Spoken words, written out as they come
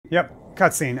Yep,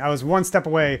 cutscene. I was one step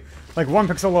away, like 1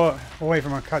 pixel away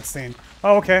from a cutscene.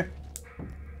 Oh, okay.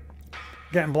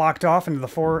 Getting blocked off into the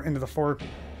four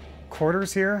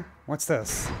quarters here. What's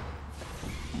this?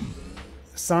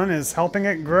 Sun is helping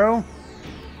it grow.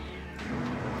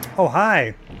 Oh,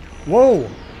 hi. Whoa.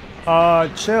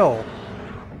 Chill.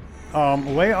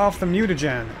 Lay off the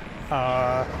mutagen.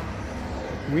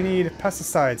 We need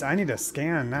pesticides. I need a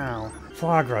scan now.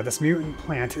 Flaahgra, this mutant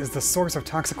plant, is the source of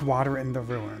toxic water in the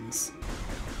ruins.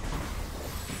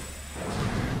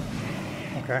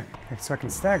 Okay, so I can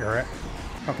stagger it.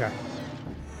 Okay.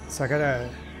 So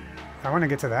I want to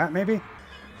get to that, maybe?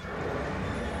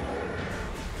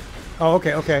 Oh,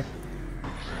 okay, okay.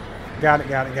 Got it,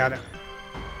 got it, got it.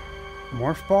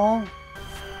 Morph ball?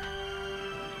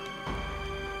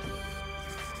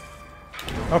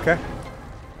 Okay.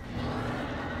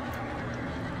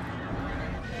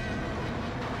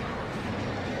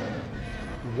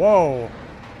 Whoa.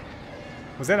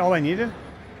 Was that all I needed?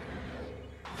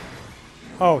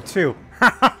 Oh, 2.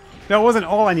 That wasn't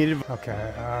all I needed.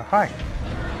 Okay, hi.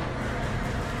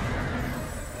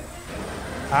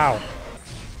 Ow.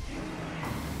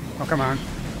 Oh, come on.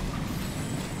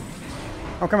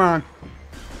 Oh, come on.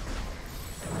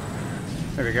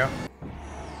 There we go.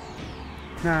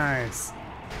 Nice.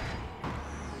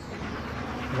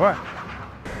 What?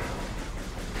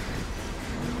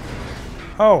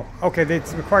 Oh, okay, they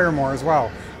require more as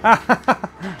well.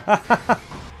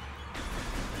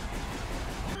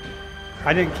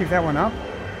 I didn't keep that one up?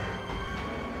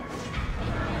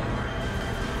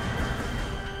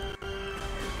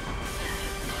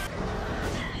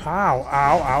 Ow,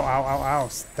 ow, ow, ow, ow, ow,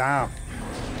 stop.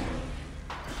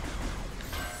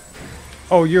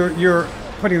 Oh, you're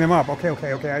putting them up. Okay,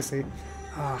 okay, okay, I see.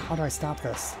 How do I stop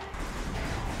this?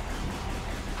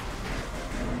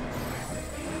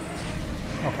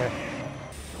 Okay.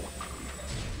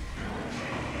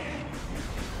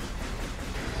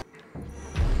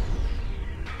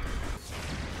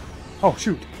 Oh,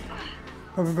 shoot.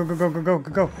 Go, go, go, go, go, go,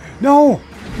 go, go. No!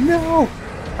 No!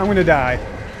 I'm gonna die.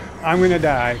 I'm gonna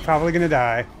die. Probably gonna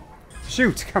die.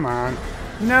 Shoot, come on.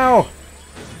 No!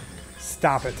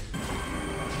 Stop it.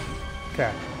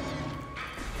 Okay.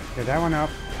 Get that one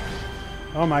up.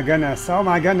 Oh my goodness. Oh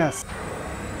my goodness.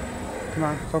 Come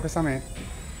on, focus on me.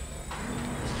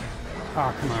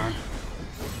 Oh, come on.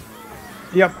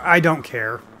 Yep, I don't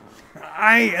care.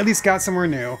 I at least got somewhere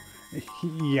new.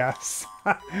 Yes.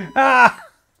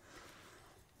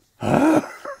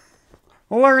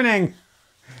 Learning!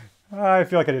 I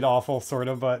feel like I did awful, sort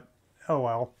of, but oh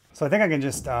well. So I think I can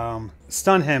just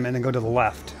stun him and then go to the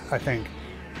left, I think.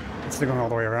 Instead of going all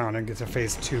the way around and get to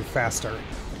phase 2 faster.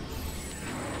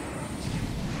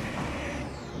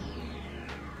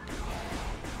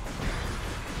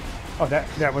 Oh,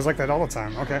 that was like that all the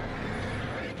time. Okay.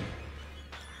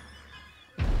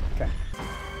 Okay.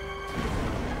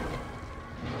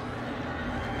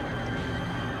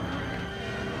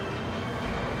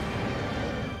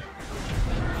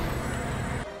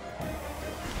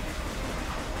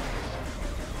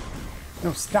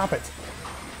 No, stop it.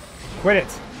 Quit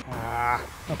it.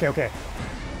 Okay, okay.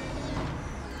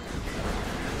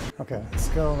 Okay, let's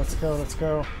go, let's go, let's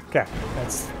go. Okay,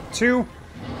 that's 2.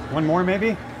 One more,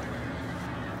 maybe?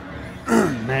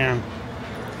 Man.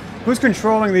 Who's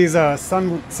controlling these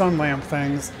sun lamp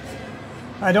things?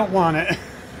 I don't want it.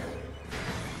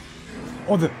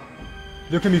 Oh,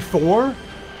 there can be 4?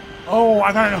 Oh,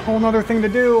 I got a whole nother thing to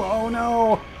do. Oh,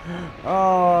 no.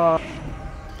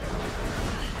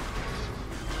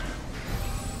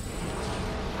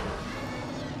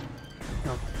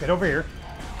 No, get over here.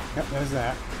 Yep, there's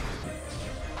that.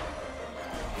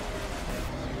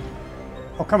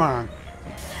 Oh, come on.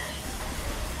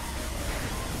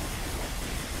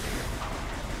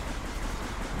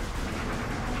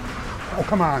 Oh,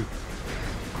 come on.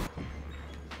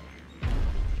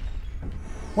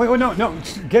 Wait, wait, no, no,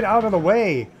 get out of the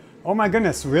way. Oh my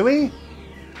goodness, really?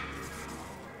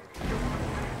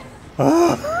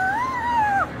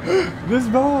 This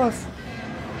boss.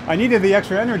 I needed the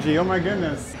extra energy, oh my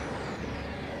goodness.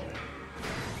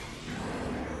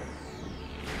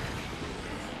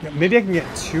 Yeah, maybe I can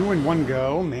get 2 in one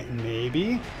go,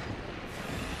 maybe?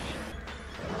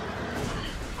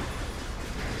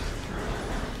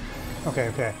 Okay,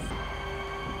 okay.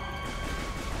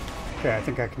 Okay, I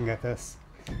think I can get this.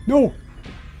 No!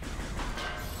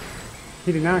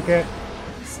 He did not get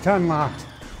stun locked.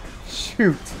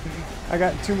 Shoot. I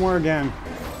got 2 more again.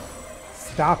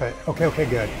 Stop it. Okay, okay,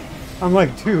 good. I'm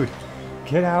like, dude,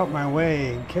 get out my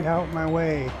way. Get out my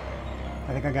way.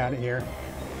 I think I got it here.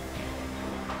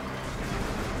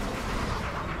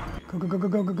 Go, go, go, go,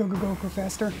 go, go, go, go, go, go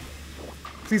faster.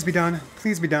 Please be done.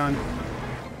 Please be done.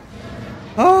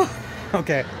 Oh!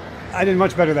 Okay. I did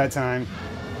much better that time.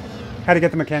 Had to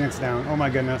get the mechanics down. Oh my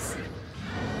goodness.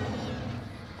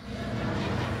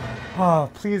 Oh,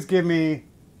 please give me...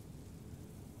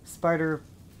 Spider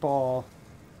ball.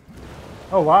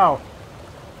 Oh, wow.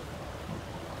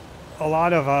 A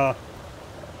lot of,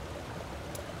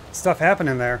 stuff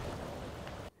happening there.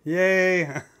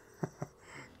 Yay!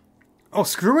 Oh,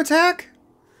 screw attack?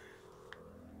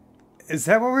 Is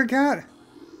that what we got?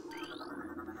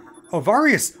 Oh,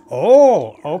 Varius!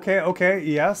 Oh! Okay, okay,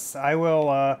 yes, I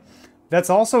will, that's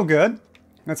also good.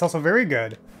 That's also very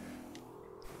good.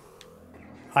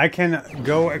 I can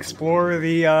go explore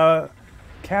the,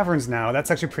 caverns now.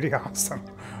 That's actually pretty awesome.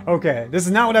 Okay, this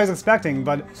is not what I was expecting,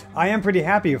 but I am pretty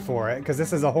happy for it, because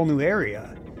this is a whole new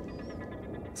area.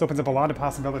 This opens up a lot of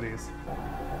possibilities.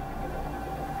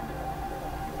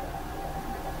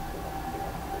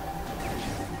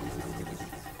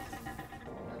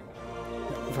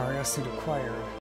 Various suit acquired.